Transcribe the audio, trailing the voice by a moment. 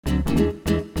Welcome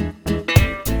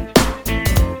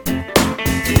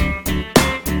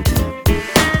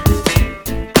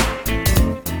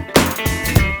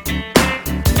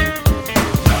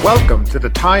to the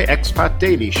Thai Expat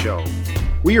Daily Show.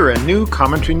 We are a new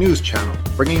commentary news channel,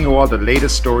 bringing you all the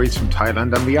latest stories from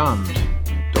Thailand and beyond.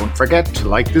 Don't forget to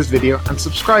like this video and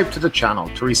subscribe to the channel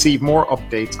to receive more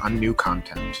updates on new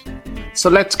content.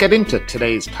 So let's get into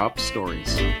today's top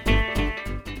stories.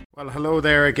 Well, hello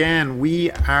there again.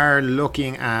 We are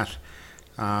looking at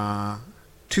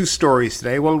two stories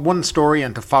today. Well, one story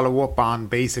and to follow up on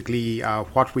basically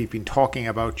what we've been talking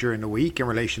about during the week in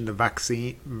relation to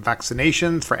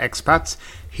vaccinations for expats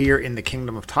here in the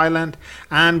Kingdom of Thailand.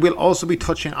 And we'll also be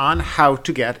touching on how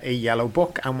to get a yellow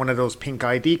book and one of those pink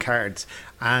ID cards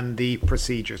and the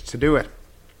procedures to do it.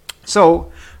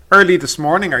 So, early this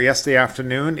morning or yesterday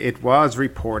afternoon, it was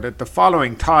reported the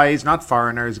following Thais, not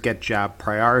foreigners, get jab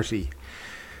priority.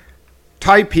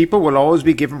 Thai people will always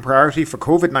be given priority for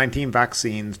COVID-19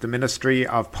 vaccines, the Ministry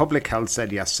of Public Health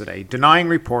said yesterday, denying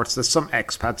reports that some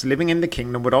expats living in the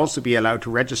kingdom would also be allowed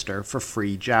to register for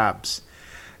free jabs.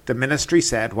 The ministry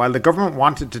said while the government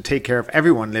wanted to take care of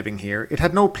everyone living here, it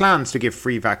had no plans to give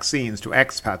free vaccines to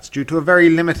expats due to a very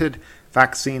limited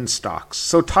vaccine stocks,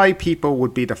 so Thai people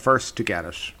would be the first to get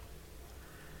it.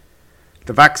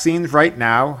 The vaccines right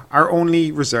now are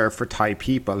only reserved for Thai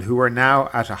people who are now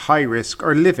at a high risk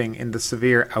or living in the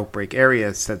severe outbreak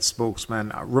areas, said spokesman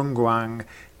Runguang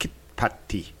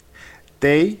Kitpati.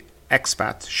 They,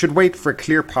 expats, should wait for a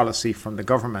clear policy from the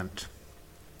government.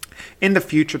 In the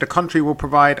future, the country will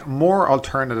provide more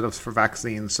alternatives for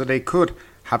vaccines so they could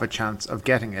have a chance of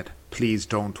getting it. Please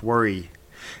don't worry.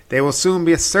 There will soon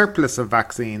be a surplus of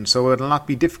vaccines, so it will not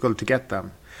be difficult to get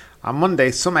them. On Monday,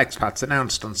 some expats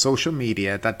announced on social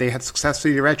media that they had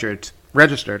successfully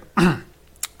registered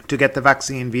to get the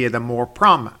vaccine via the More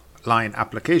Prom line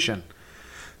application.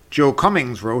 Joe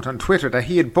Cummings wrote on Twitter that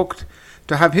he had booked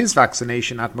to have his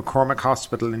vaccination at McCormick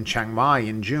Hospital in Chiang Mai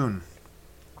in June.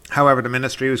 However, the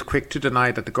ministry was quick to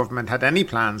deny that the government had any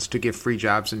plans to give free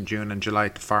jabs in June and July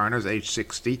to foreigners aged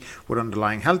 60 with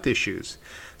underlying health issues.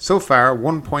 So far,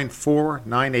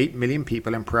 1.498 million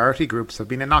people in priority groups have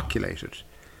been inoculated,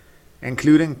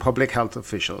 including public health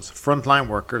officials, frontline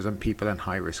workers and people in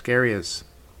high-risk areas.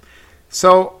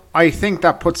 So I think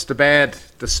that puts to bed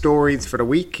the stories for the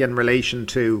week in relation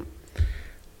to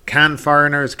can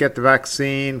foreigners get the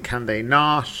vaccine, can they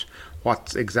not,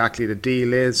 what exactly the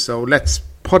deal is. So let's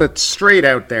put it straight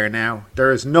out there now.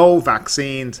 There is no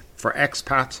vaccines for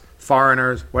expats,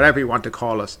 foreigners, whatever you want to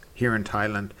call us here in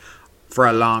Thailand for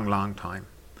a long, long time.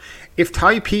 If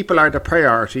Thai people are the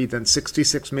priority, then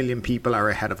 66 million people are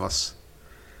ahead of us.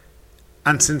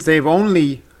 And since they've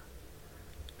only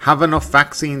have enough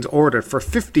vaccines ordered for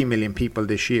 50 million people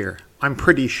this year, I'm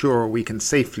pretty sure we can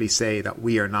safely say that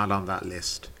we are not on that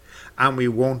list. And we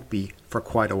won't be for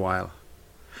quite a while.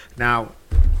 Now,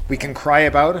 we can cry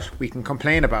about it, we can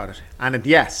complain about it. And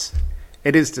yes,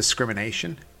 it is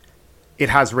discrimination. It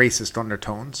has racist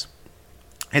undertones.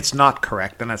 It's not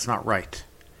correct and it's not right.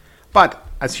 But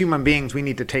as human beings, we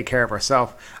need to take care of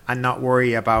ourselves and not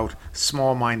worry about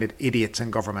small-minded idiots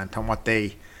in government and what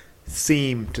they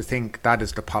seem to think that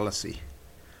is the policy.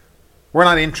 We're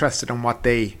not interested in what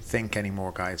they think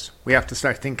anymore, guys. We have to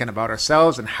start thinking about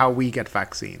ourselves and how we get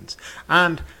vaccines.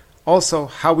 And also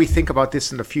how we think about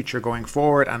this in the future going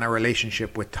forward and our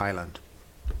relationship with Thailand.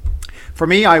 For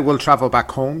me, I will travel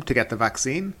back home to get the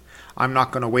vaccine. I'm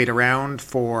not going to wait around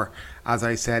for, as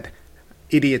I said,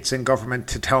 idiots in government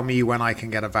to tell me when I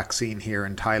can get a vaccine here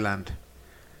in Thailand.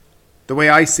 The way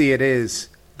I see it is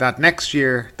that next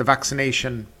year the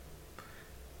vaccination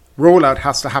rollout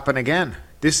has to happen again.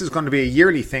 This is going to be a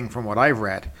yearly thing from what I've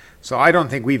read. So I don't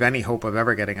think we've any hope of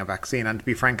ever getting a vaccine. And to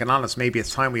be frank and honest, maybe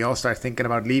it's time we all start thinking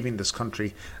about leaving this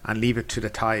country and leave it to the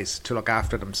Thais to look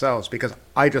after themselves. Because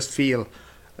I just feel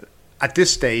at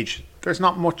this stage there's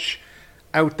not much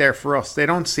out there for us. They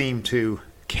don't seem to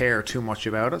care too much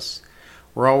about us.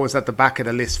 We're always at the back of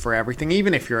the list for everything.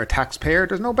 Even if you're a taxpayer,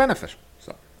 there's no benefit.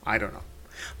 So, I don't know.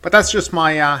 But that's just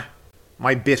my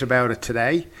bit about it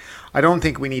today. I don't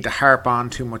think we need to harp on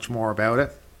too much more about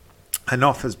it.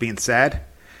 Enough has been said.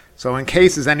 So in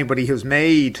case there's anybody who's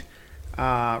made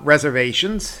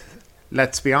reservations,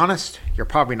 let's be honest, you're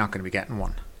probably not going to be getting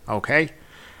one. Okay?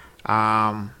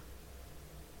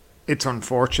 It's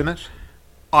unfortunate.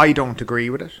 I don't agree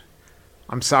with it.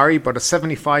 I'm sorry, but a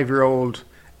 75-year-old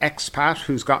expat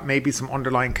who's got maybe some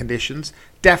underlying conditions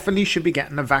definitely should be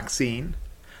getting a vaccine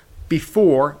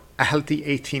before a healthy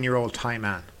 18-year-old Thai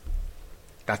man.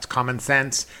 That's common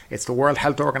sense. It's the World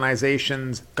Health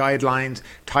Organization's guidelines.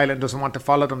 Thailand doesn't want to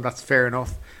follow them. That's fair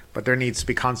enough. but there needs to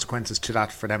be consequences to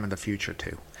that for them in the future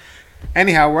too.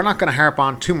 Anyhow, we're not going to harp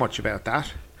on too much about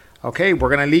that. Okay, we're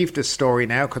going to leave this story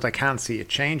now because I can't see it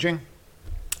changing.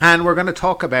 And we're going to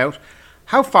talk about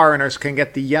how foreigners can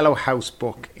get the Yellow House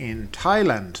book in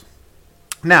Thailand.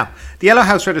 Now, the Yellow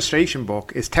House registration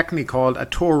book is technically called a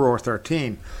Tour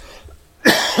 13.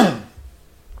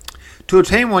 To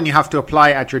obtain one, you have to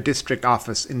apply at your district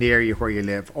office in the area where you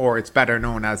live, or it's better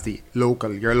known as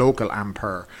your local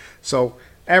Ampere. So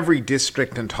every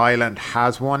district in Thailand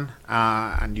has one,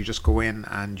 and you just go in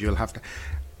and you'll have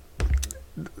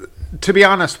to be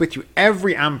honest with you,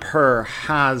 every Ampere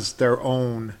has their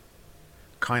own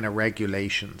kind of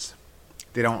regulations.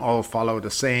 They don't all follow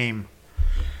the same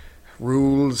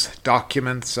rules,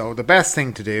 documents. So the best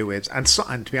thing to do is, and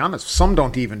to be honest, some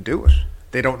don't even do it.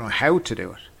 They don't know how to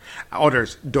do it.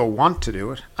 Others don't want to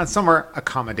do it, and some are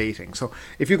accommodating. So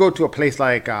if you go to a place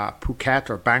like Phuket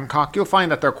or Bangkok, you'll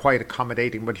find that they're quite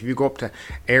accommodating. But if you go up to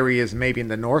areas maybe in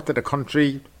the north of the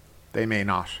country, they may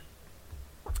not.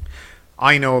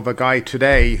 I know of a guy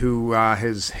today who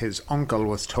his uncle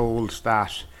was told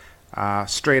that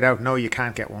straight out, no, you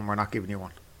can't get one, we're not giving you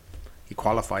one. He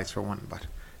qualifies for one, but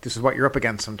this is what you're up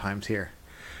against sometimes here.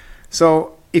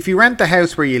 So if you rent the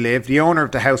house where you live, the owner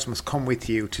of the house must come with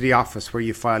you to the office where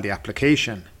you file the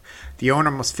application. The owner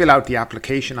must fill out the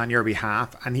application on your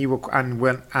behalf, and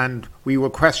we will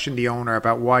question the owner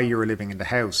about why you are living in the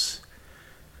house.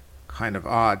 Kind of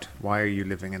odd. Why are you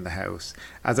living in the house?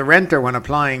 As a renter, when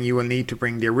applying, you will need to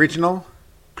bring the original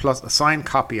plus a signed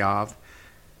copy of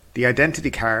the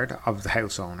identity card of the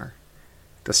house owner,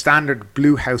 the standard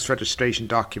blue house registration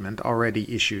document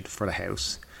already issued for the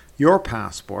house, your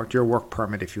passport, your work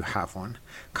permit if you have one,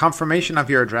 confirmation of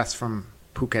your address from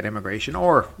Phuket immigration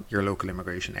or your local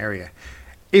immigration area.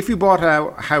 If you bought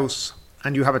a house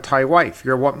and you have a Thai wife,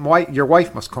 your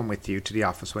wife must come with you to the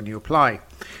office when you apply.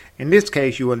 In this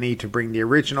case, you will need to bring the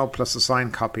original plus a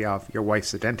signed copy of your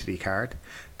wife's identity card,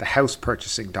 the house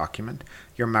purchasing document,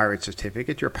 your marriage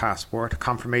certificate, your passport,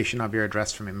 confirmation of your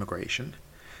address from immigration.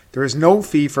 There is no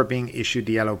fee for being issued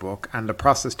the yellow book, and the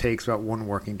process takes about 1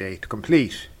 working day to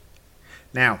complete.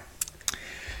 Now,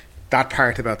 that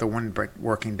part about the 1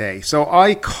 working day. So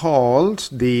I called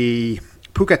the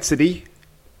Phuket City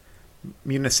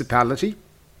municipality,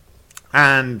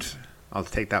 and I'll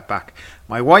take that back.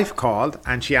 My wife called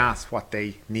and she asked what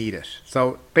they needed.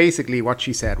 So basically what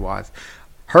she said was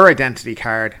her identity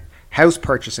card, house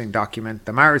purchasing document,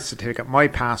 the marriage certificate, my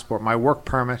passport, my work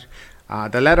permit,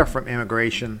 the letter from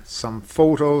immigration, some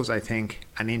photos, I think,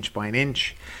 an inch by an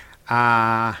inch,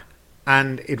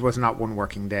 and it was not 1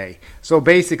 working day. So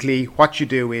basically what you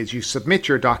do is you submit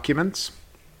your documents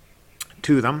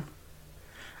to them,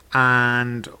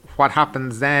 and what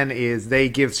happens then is they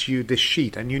gives you this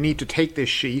sheet, and you need to take this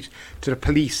sheet to the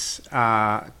police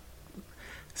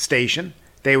station.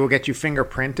 They will get you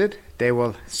fingerprinted. They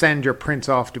will send your prints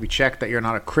off to be checked that you're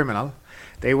not a criminal.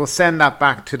 They will send that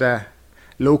back to the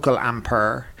local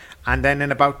Ampere, and then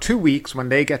in about 2 weeks when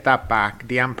they get that back,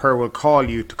 the Ampere will call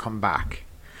you to come back.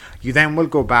 You then will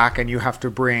go back and you have to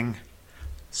bring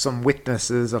some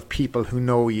witnesses of people who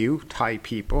know you, Thai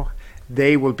people.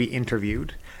 They will be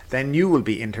interviewed. Then you will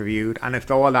be interviewed, and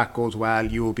if all that goes well,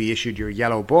 you will be issued your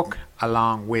yellow book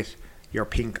along with your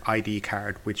pink ID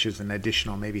card, which is an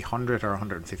additional maybe 100 or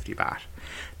 150 baht.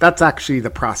 That's actually the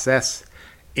process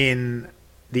in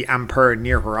the Ampere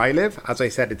near where I live. As I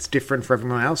said, it's different for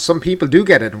everyone else. Some people do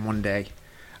get it in 1 day,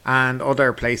 and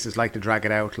other places like to drag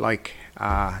it out, like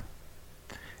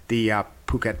the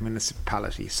Phuket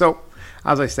municipality. So,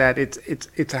 as I said,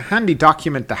 it's a handy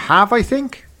document to have, I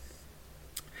think.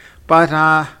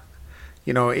 But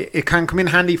it can come in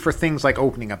handy for things like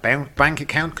opening a bank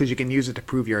account, because you can use it to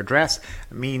prove your address.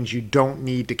 It means you don't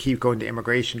need to keep going to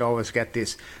immigration to always get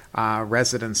this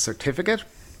residence certificate.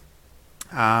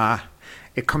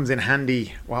 It comes in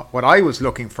handy. What I was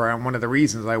looking for, and one of the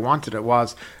reasons I wanted it,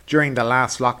 was during the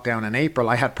last lockdown in April,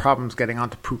 I had problems getting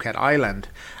onto Phuket Island.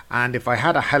 And if I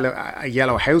had a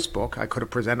yellow house book, I could have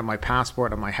presented my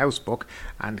passport and my house book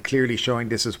and clearly showing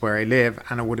this is where I live,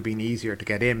 and it would have been easier to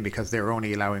get in because they were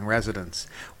only allowing residents.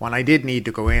 When I did need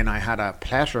to go in, I had a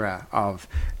plethora of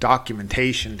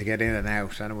documentation to get in and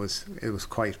out, and it was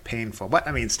quite painful. But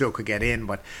I mean, still could get in,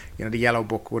 but the yellow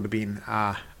book would have been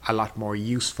a lot more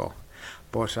useful.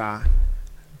 But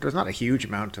there's not a huge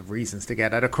amount of reasons to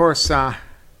get it. Of course,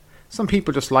 some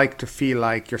people just like to feel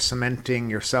like you're cementing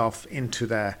yourself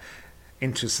into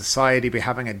society by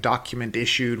having a document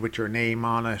issued with your name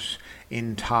on it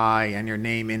in Thai and your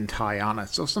name in Thai on it.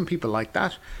 So some people like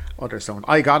that. others don't.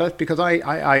 I got it because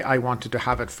I wanted to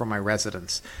have it for my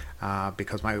residence,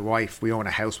 because my wife, we own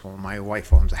a house, well, my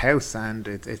wife owns a house, and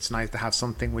it's nice to have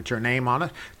something with your name on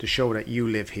it to show that you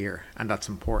live here, and that's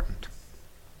important.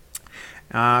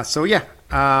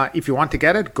 If you want to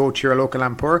get it, go to your local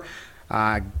Ampur,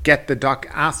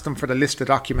 ask them for the list of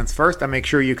documents first, and make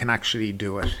sure you can actually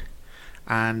do it.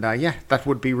 And that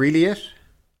would be really it.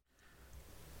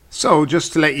 So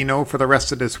just to let you know for the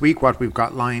rest of this week what we've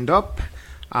got lined up.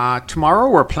 Tomorrow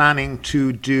we're planning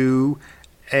to do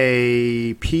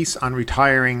a piece on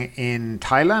retiring in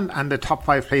Thailand and the top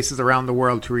 5 places around the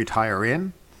world to retire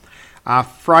in.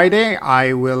 Friday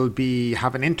I will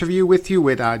have an interview with you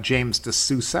with James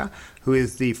D'Souza, who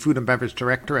is the Food and Beverage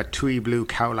Director at Tui Blue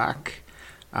Khao Lak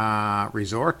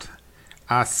Resort.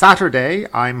 Saturday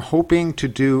I'm hoping to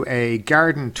do a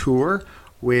garden tour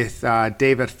with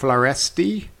David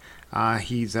Floresti.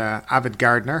 He's an avid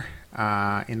gardener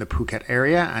in the Phuket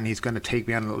area, and he's going to take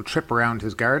me on a little trip around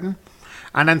his garden.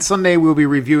 And then Sunday we'll be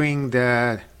reviewing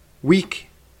the week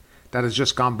that has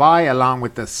just gone by along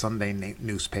with the Sunday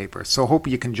newspaper. So hope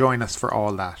you can join us for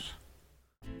all that.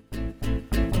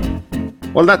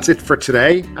 Well, that's it for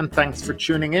today, and thanks for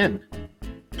tuning in.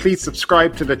 Please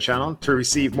subscribe to the channel to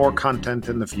receive more content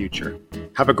in the future.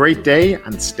 Have a great day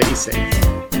and stay safe.